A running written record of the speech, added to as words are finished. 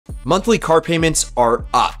Monthly car payments are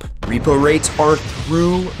up. Repo rates are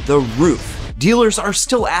through the roof. Dealers are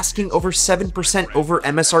still asking over 7% over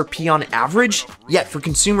MSRP on average. Yet for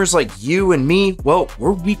consumers like you and me, well,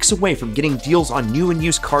 we're weeks away from getting deals on new and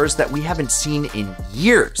used cars that we haven't seen in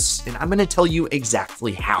years. And I'm gonna tell you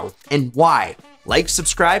exactly how and why. Like,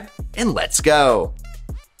 subscribe, and let's go.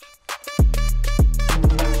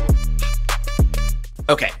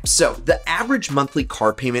 Okay, so the average monthly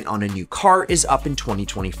car payment on a new car is up in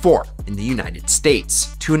 2024 in the United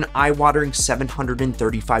States to an eye-watering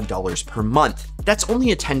 $735 per month. That's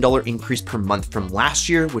only a $10 increase per month from last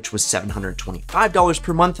year, which was $725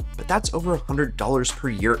 per month, but that's over $100 per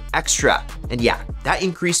year extra. And yeah, that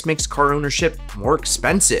increase makes car ownership more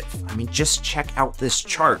expensive. I mean, just check out this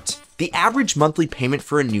chart. The average monthly payment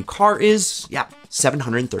for a new car is,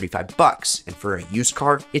 $735, and for a used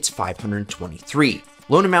car, it's $523.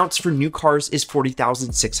 Loan amounts for new cars is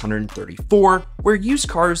 $40,634, where used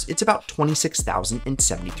cars, it's about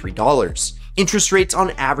 $26,073. Interest rates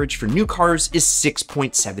on average for new cars is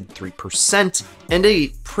 6.73% and a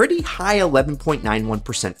pretty high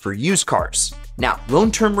 11.91% for used cars. Now,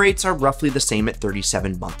 loan term rates are roughly the same at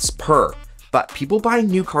 37 months per. But people buying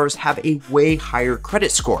new cars have a way higher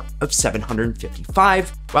credit score of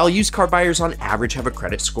 755, while used car buyers on average have a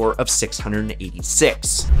credit score of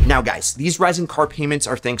 686. Now guys, these rising car payments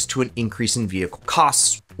are thanks to an increase in vehicle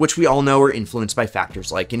costs, which we all know are influenced by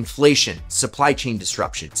factors like inflation, supply chain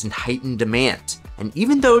disruptions, and heightened demand. And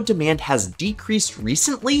even though demand has decreased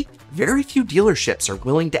recently, very few dealerships are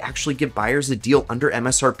willing to actually give buyers a deal under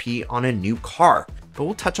MSRP on a new car. But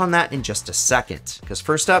we'll touch on that in just a second, because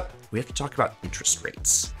first up, we have to talk about interest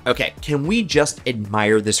rates. Okay, can we just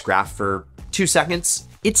admire this graph for 2 seconds?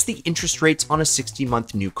 It's the interest rates on a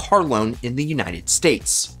 60-month new car loan in the United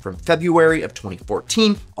States from February of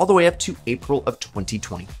 2014 all the way up to April of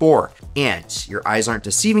 2024. And your eyes aren't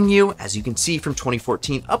deceiving you, as you can see from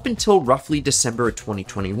 2014 up until roughly December of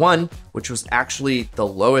 2021, which was actually the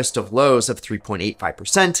lowest of lows of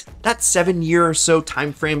 3.85%, that 7-year or so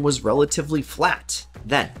time frame was relatively flat.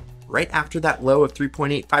 Then, right after that low of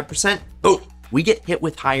 3.85%, boom, we get hit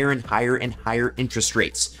with higher and higher and higher interest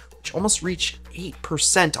rates, which almost reach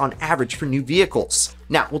 8% on average for new vehicles.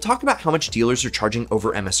 Now, we'll talk about how much dealers are charging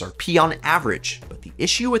over MSRP on average, but the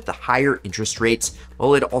issue with the higher interest rates,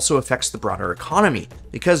 well, it also affects the broader economy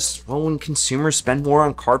because, well, when consumers spend more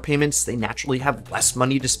on car payments, they naturally have less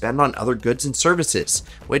money to spend on other goods and services,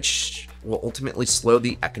 which will ultimately slow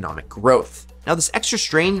the economic growth. Now, this extra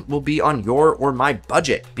strain will be on your or my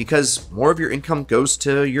budget because more of your income goes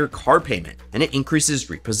to your car payment, and it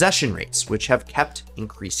increases repossession rates, which have kept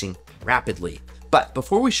increasing rapidly. But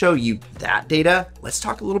before we show you that data, let's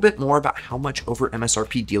talk a little bit more about how much over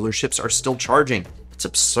MSRP dealerships are still charging. It's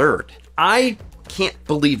absurd. I can't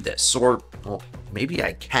believe this, or well, maybe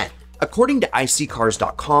I can. According to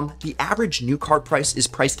iSeeCars.com, the average new car price is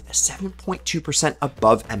priced 7.2%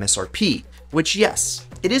 above MSRP, which, yes,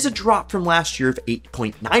 it is a drop from last year of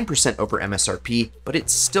 8.9% over MSRP, but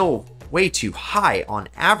it's still way too high on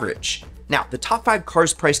average. Now, the top 5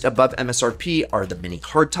 cars priced above MSRP are the Mini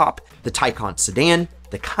Hardtop, the Taycan Sedan,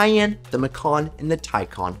 the Cayenne, the Macan, and the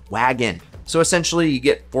Taycan Wagon. So essentially, you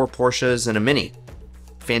get 4 Porsches and a Mini.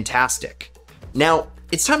 Fantastic. Now,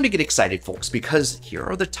 it's time to get excited, folks, because here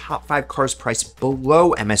are the top 5 cars priced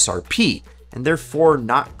below MSRP, and they're 4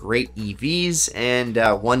 not great EVs, and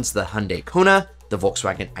one's the Hyundai Kona, the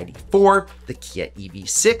Volkswagen ID4, the Kia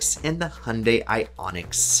EV6, and the Hyundai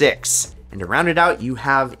Ioniq 6. And to round it out, you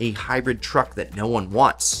have a hybrid truck that no one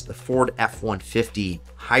wants, the Ford F-150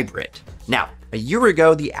 Hybrid. Now, a year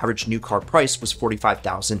ago, the average new car price was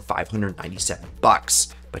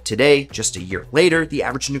 $45,597. But today, just a year later, the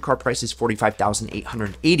average new car price is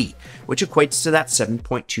 $45,880, which equates to that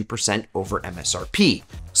 7.2% over MSRP.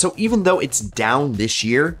 So even though it's down this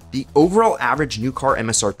year, the overall average new car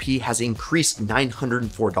MSRP has increased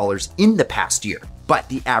 $904 in the past year. But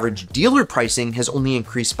the average dealer pricing has only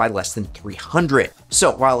increased by less than $300.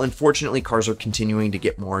 So while unfortunately cars are continuing to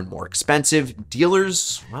get more and more expensive,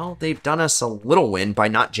 dealers, well, they've done us a little win by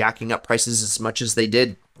not jacking up prices as much as they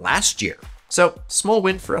did last year. So small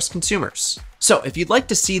win for us consumers. So if you'd like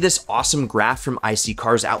to see this awesome graph from IC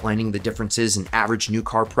Cars outlining the differences in average new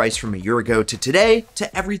car price from a year ago to today,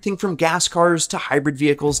 to everything from gas cars to hybrid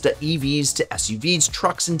vehicles to EVs to SUVs,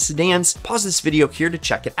 trucks, and sedans, pause this video here to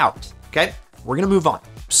check it out, okay? We're gonna move on.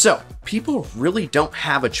 So people really don't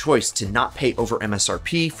have a choice to not pay over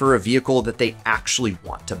MSRP for a vehicle that they actually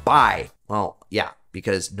want to buy. Well, yeah,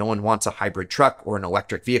 because no one wants a hybrid truck or an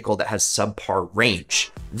electric vehicle that has subpar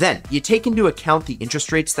range. Then you take into account the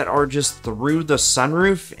interest rates that are just through the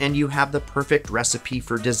sunroof, and you have the perfect recipe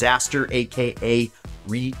for disaster, aka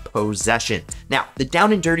repossession. Now, the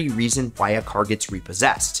down and dirty reason why a car gets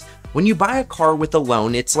repossessed. When you buy a car with a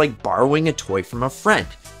loan, it's like borrowing a toy from a friend.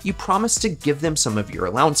 You promise to give them some of your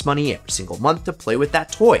allowance money every single month to play with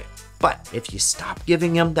that toy. But if you stop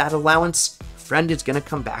giving them that allowance, a friend is going to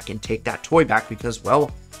come back and take that toy back because,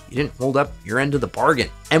 well, you didn't hold up your end of the bargain.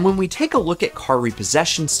 And when we take a look at car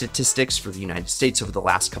repossession statistics for the United States over the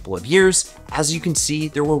last couple of years, as you can see,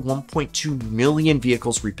 there were 1.2 million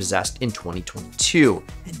vehicles repossessed in 2022,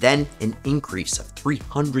 and then an increase of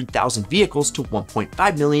 300,000 vehicles to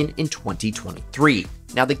 1.5 million in 2023.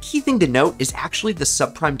 Now, the key thing to note is actually the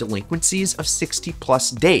subprime delinquencies of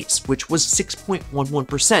 60+ days, which was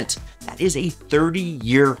 6.11%. That is a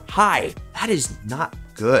 30-year high. That is not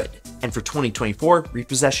good. And for 2024,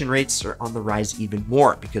 repossession rates are on the rise even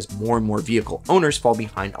more because more and more vehicle owners fall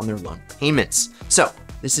behind on their loan payments. So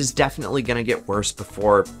this is definitely going to get worse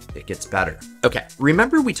before it gets better. Okay,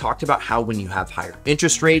 remember we talked about how when you have higher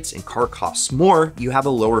interest rates and car costs more, you have a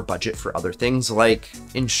lower budget for other things like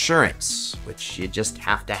insurance, which you just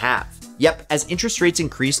have to have. Yep, as interest rates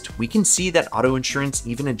increased, we can see that auto insurance,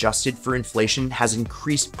 even adjusted for inflation, has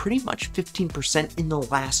increased pretty much 15% in the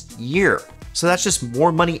last year. So that's just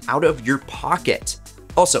more money out of your pocket.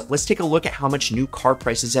 Also, let's take a look at how much new car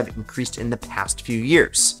prices have increased in the past few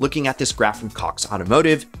years. Looking at this graph from Cox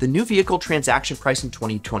Automotive, the new vehicle transaction price in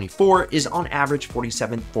 2024 is on average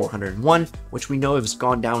 $47,401, which we know has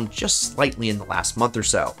gone down just slightly in the last month or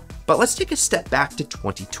so. But let's take a step back to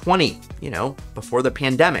 2020, before the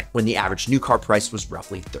pandemic, when the average new car price was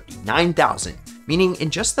roughly $39,000. Meaning in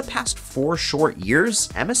just the past 4 short years,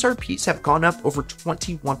 MSRPs have gone up over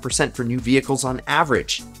 21% for new vehicles on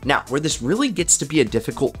average. Now, where this really gets to be a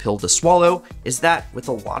difficult pill to swallow is that with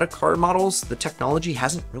a lot of car models, the technology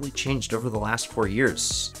hasn't really changed over the last 4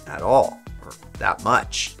 years at all, or that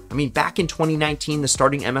much. I mean, back in 2019, the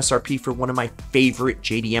starting MSRP for one of my favorite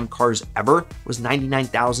JDM cars ever was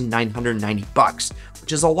 $99,990,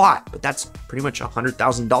 which is a lot, but that's pretty much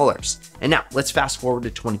 $100,000. And now let's fast forward to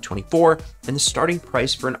 2024, and the starting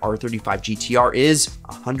price for an R35 GTR is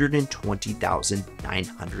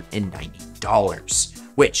 $120,990,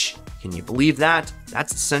 which, can you believe that?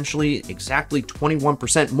 That's essentially exactly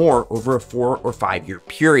 21% more over a 4 or 5 year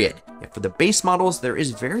period. Yet for the base models, there is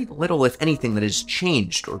very little, if anything, that has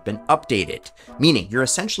changed or been updated, meaning you're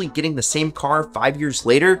essentially getting the same car 5 years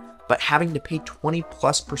later, but having to pay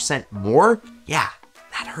 20+% more? Yeah,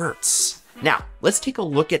 that hurts. Now, let's take a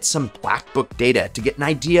look at some Black Book data to get an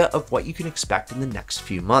idea of what you can expect in the next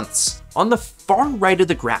few months. On the far right of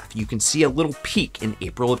the graph, you can see a little peak in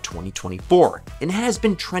April of 2024, and it has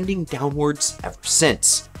been trending downwards ever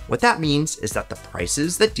since. What that means is that the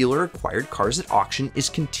prices that dealer acquired cars at auction is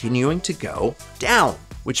continuing to go down,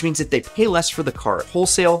 which means if they pay less for the car at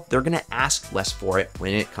wholesale, they're going to ask less for it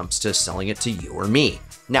when it comes to selling it to you or me.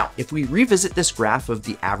 Now, if we revisit this graph of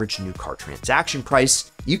the average new car transaction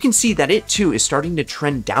price, you can see that it too is starting to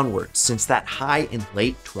trend downwards since that high in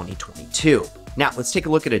late 2022. Now, let's take a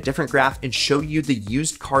look at a different graph and show you the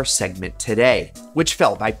used car segment today, which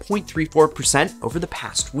fell by 0.34% over the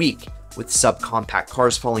past week, with subcompact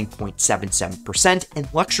cars falling 0.77%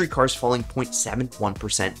 and luxury cars falling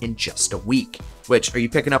 0.71% in just a week. Which, are you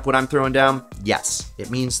picking up what I'm throwing down? Yes, it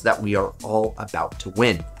means that we are all about to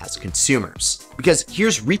win as consumers. Because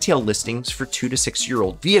here's retail listings for 2 to 6 year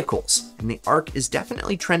old vehicles, and the arc is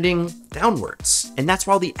definitely trending downwards. And that's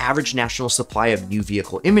while the average national supply of new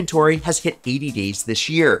vehicle inventory has hit 80 days this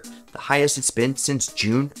year, the highest it's been since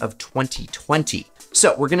June of 2020.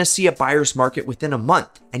 So we're gonna see a buyer's market within a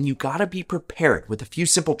month, and you gotta be prepared with a few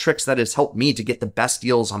simple tricks that has helped me to get the best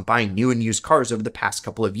deals on buying new and used cars over the past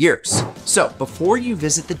couple of years. So before you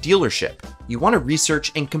visit the dealership, you wanna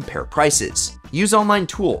research and compare prices. Use online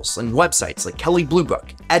tools and websites like Kelley Blue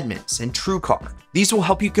Book, Edmunds, and TrueCar. These will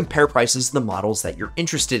help you compare prices to the models that you're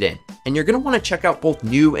interested in. And you're gonna wanna check out both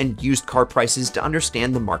new and used car prices to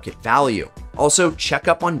understand the market value. Also, check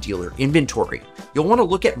up on dealer inventory. You'll wanna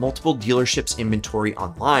look at multiple dealerships' inventory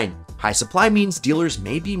online. High supply means dealers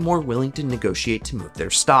may be more willing to negotiate to move their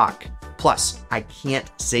stock. Plus, I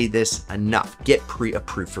can't say this enough, get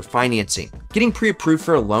pre-approved for financing. Getting pre-approved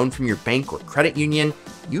for a loan from your bank or credit union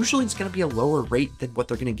usually is going to be a lower rate than what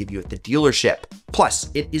they're going to give you at the dealership.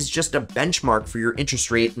 Plus, it is just a benchmark for your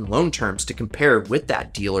interest rate and loan terms to compare with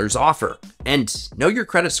that dealer's offer. And know your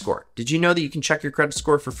credit score. Did you know that you can check your credit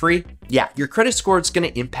score for free? Yeah, your credit score is going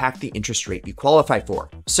to impact the interest rate you qualify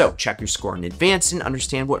for. So check your score in advance and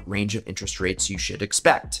understand what range of interest rates you should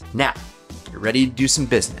expect. Now, you're ready to do some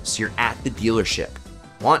business. You're at the dealership.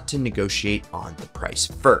 want to negotiate on the price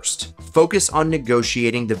first. Focus on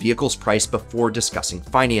negotiating the vehicle's price before discussing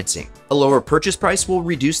financing. A lower purchase price will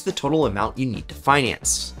reduce the total amount you need to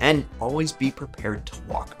finance, and always be prepared to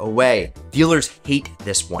walk away. Dealers hate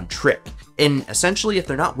this one trick. And essentially, if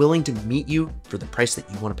they're not willing to meet you for the price that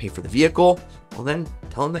you want to pay for the vehicle, well then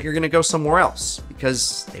tell them that you're going to go somewhere else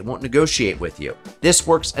because they won't negotiate with you. This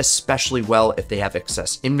works especially well if they have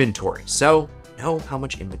excess inventory. So know how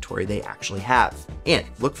much inventory they actually have, and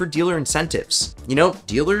look for dealer incentives. You know,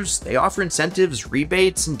 dealers, they offer incentives,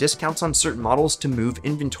 rebates, and discounts on certain models to move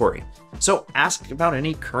inventory. So ask about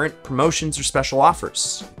any current promotions or special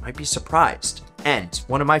offers. You might be surprised. And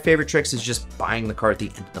one of my favorite tricks is just buying the car at the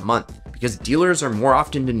end of the month, because dealers are more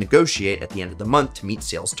often to negotiate at the end of the month to meet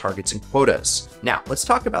sales targets and quotas. Now, let's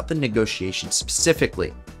talk about the negotiation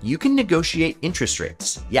specifically. You can negotiate interest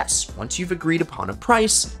rates. Yes, once you've agreed upon a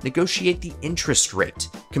price, negotiate the interest rate.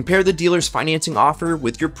 Compare the dealer's financing offer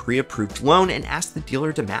with your pre-approved loan and ask the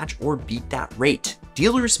dealer to match or beat that rate.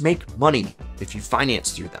 Dealers make money if you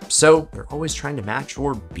finance through them, so they're always trying to match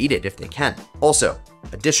or beat it if they can. Also,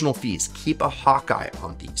 additional fees. Keep a hawk eye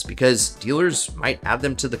on these because dealers might add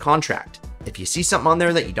them to the contract. If you see something on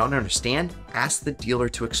there that you don't understand, ask the dealer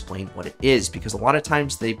to explain what it is, because a lot of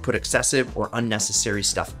times they put excessive or unnecessary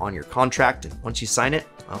stuff on your contract, and once you sign it,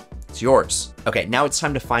 well, it's yours. Okay, now it's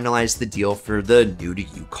time to finalize the deal for the new to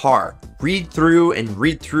you car. Read through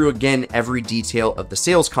again every detail of the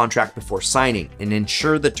sales contract before signing, and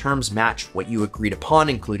ensure the terms match what you agreed upon,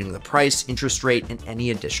 including the price, interest rate, and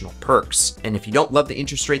any additional perks. And if you don't love the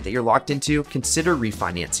interest rate that you're locked into, consider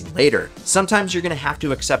refinancing later. Sometimes you're gonna have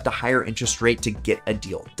to accept a higher interest rate to get a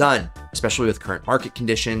deal done. Especially with current market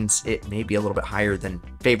conditions, it may be a little bit higher than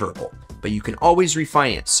favorable, but you can always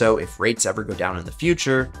refinance. So if rates ever go down in the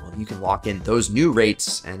future, well, you can lock in those new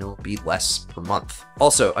rates and it'll be less per month.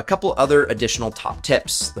 Also, a couple other additional top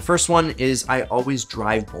tips. The first one is I always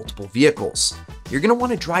drive multiple vehicles. You're gonna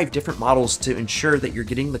wanna drive different models to ensure that you're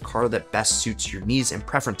getting the car that best suits your needs and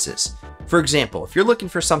preferences. For example, if you're looking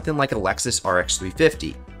for something like a Lexus RX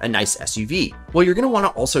 350, a nice SUV, well, you're gonna wanna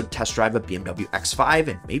also test drive a BMW X5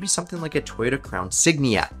 and maybe something like a Toyota Crown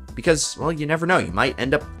Signia, because, well, you never know, you might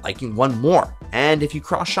end up liking one more. And if you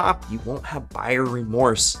cross shop, you won't have buyer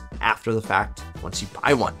remorse after the fact once you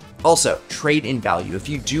buy one. Also, trade-in value. If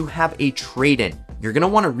you do have a trade-in, you're gonna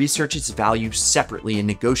wanna research its value separately and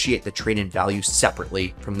negotiate the trade-in value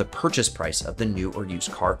separately from the purchase price of the new or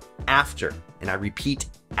used car after. And I repeat,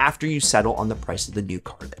 after you settle on the price of the new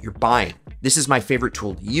car that you're buying. This is my favorite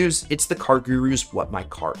tool to use. It's the Car Guru's What My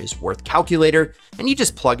Car Is Worth calculator, and you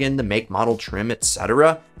just plug in the make, model, trim,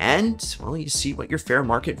 etc. And, well, you see what your fair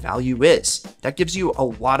market value is. That gives you a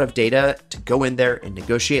lot of data to go in there and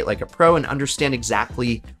negotiate like a pro and understand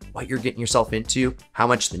exactly what you're getting yourself into, how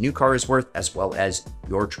much the new car is worth, as well as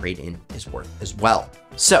your trade-in is worth as well.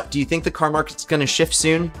 So, do you think the car market's gonna shift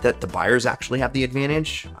soon, that the buyers actually have the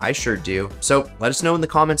advantage? I sure do. So let us know in the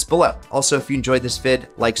comments below. Also, if you enjoyed this vid,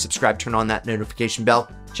 like, subscribe, turn on that notification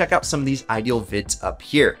bell. Check out some of these Ideal vids up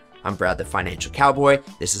here. I'm Brad the Financial Cowboy.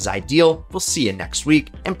 This is Ideal. We'll see you next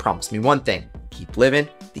week, and promise me one thing, keep living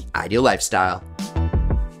the ideal lifestyle.